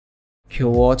You're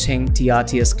watching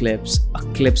TRTS Clips, a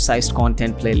clip sized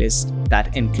content playlist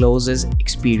that encloses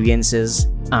experiences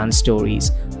and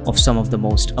stories of some of the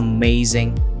most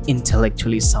amazing,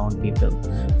 intellectually sound people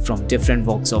from different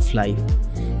walks of life.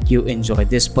 You enjoy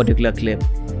this particular clip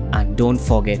and don't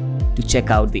forget to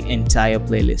check out the entire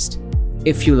playlist.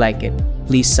 If you like it,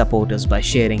 please support us by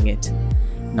sharing it.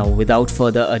 Now, without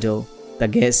further ado, the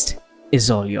guest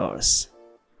is all yours.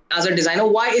 As a designer,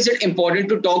 why is it important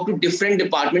to talk to different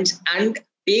departments and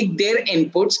take their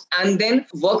inputs and then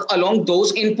work along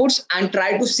those inputs and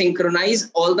try to synchronize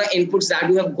all the inputs that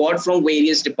you have got from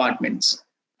various departments?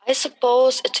 I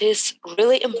suppose it is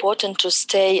really important to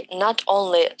stay not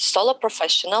only solo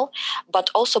professional, but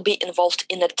also be involved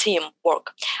in a team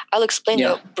work. I'll explain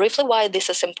you briefly why this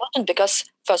is important because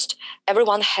first,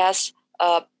 everyone has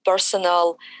a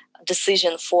personal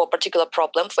decision for a particular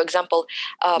problem. For example,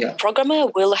 a programmer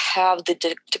will have the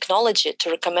technology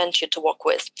to recommend you to work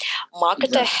with.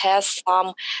 Marketer has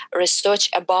some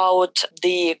research about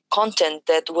the content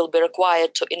that will be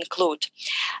required to include.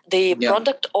 The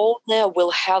product owner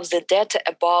will have the data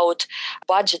about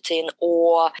budgeting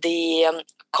or the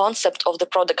concept of the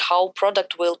product, how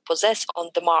product will possess on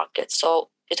the market. So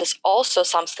it is also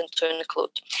something to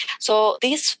include. So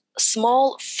these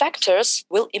small factors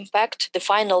will impact the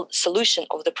final solution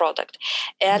of the product.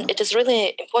 And it is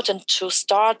really important to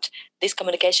start this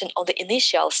communication on the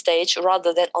initial stage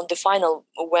rather than on the final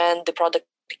when the product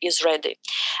is ready.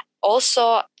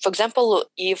 Also, for example,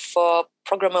 if a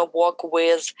programmer work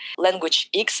with language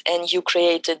X and you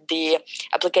created the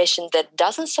application that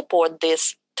doesn't support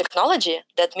this technology,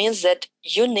 that means that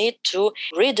you need to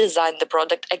redesign the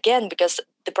product again because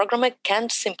the programmer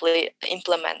can't simply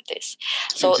implement this.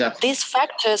 So these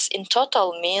factors in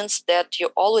total means that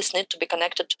you always need to be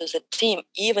connected to the team,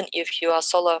 even if you are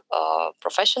solo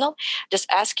professional. Just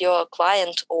ask your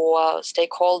client or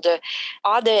stakeholder,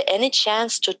 are there any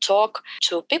chance to talk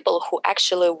to people who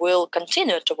actually will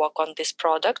continue to work on this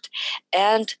product?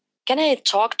 And can I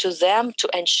talk to them to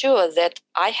ensure that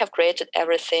I have created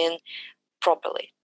everything properly?